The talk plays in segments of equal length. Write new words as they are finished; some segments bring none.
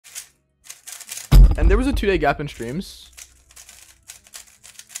And there was a 2-day gap in streams.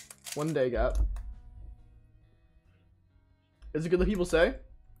 1 day gap. Is it good that people say?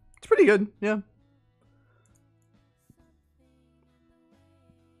 It's pretty good, yeah.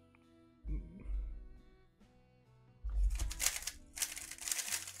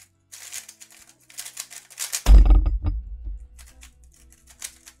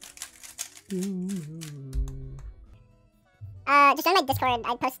 Just join my Discord.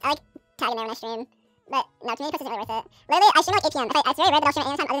 I like tagging there when I stream. But no, community post isn't really worth it. Literally, I stream like 8 p.m. It's very rare that I'll stream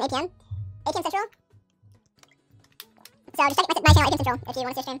at any time other than 8 p.m. 8 p.m. Central. So just check my channel 8 p.m. Central if you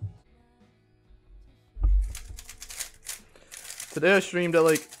want to see a stream. Today I streamed at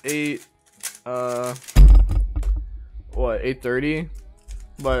like 8:30?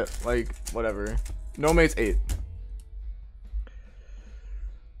 But like, whatever. No mate's 8.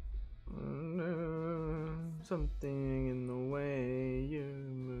 Something in the way you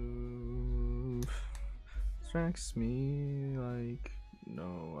move strikes me like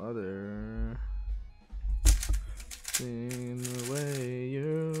no other. In the way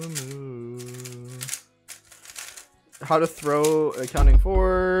you move. How to throw accounting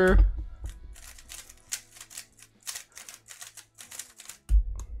for.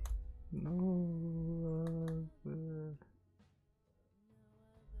 No other.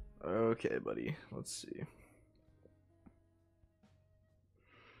 Okay, buddy. Let's see.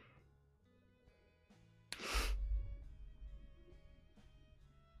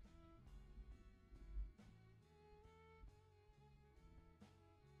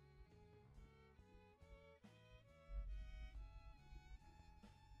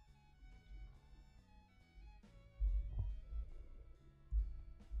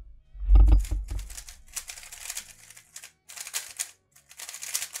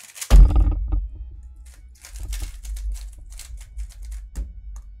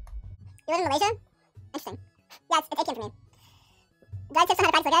 You live in Malaysia? Interesting. Yeah, it's 8 p.m. for me. Do I have tips on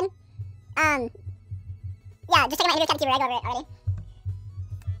how to practice again? Yeah, just checking my interview chat over it already.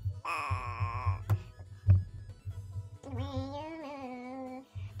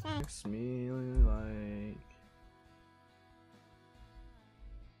 Makes me like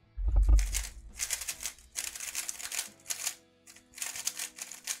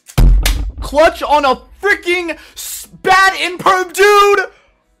clutch on a freaking bad imperm, dude.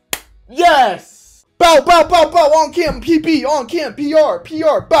 Yes. Bow, bow, bow, bow. On cam, PP. On cam, PR,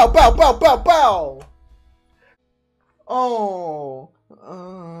 PR. Bow, bow, bow, bow, bow. Oh.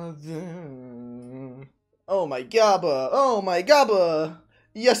 Oh my gabba. Oh my gabba.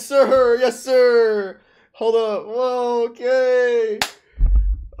 Yes, sir. Yes, sir. Hold up. Whoa, okay.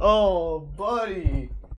 Oh, buddy.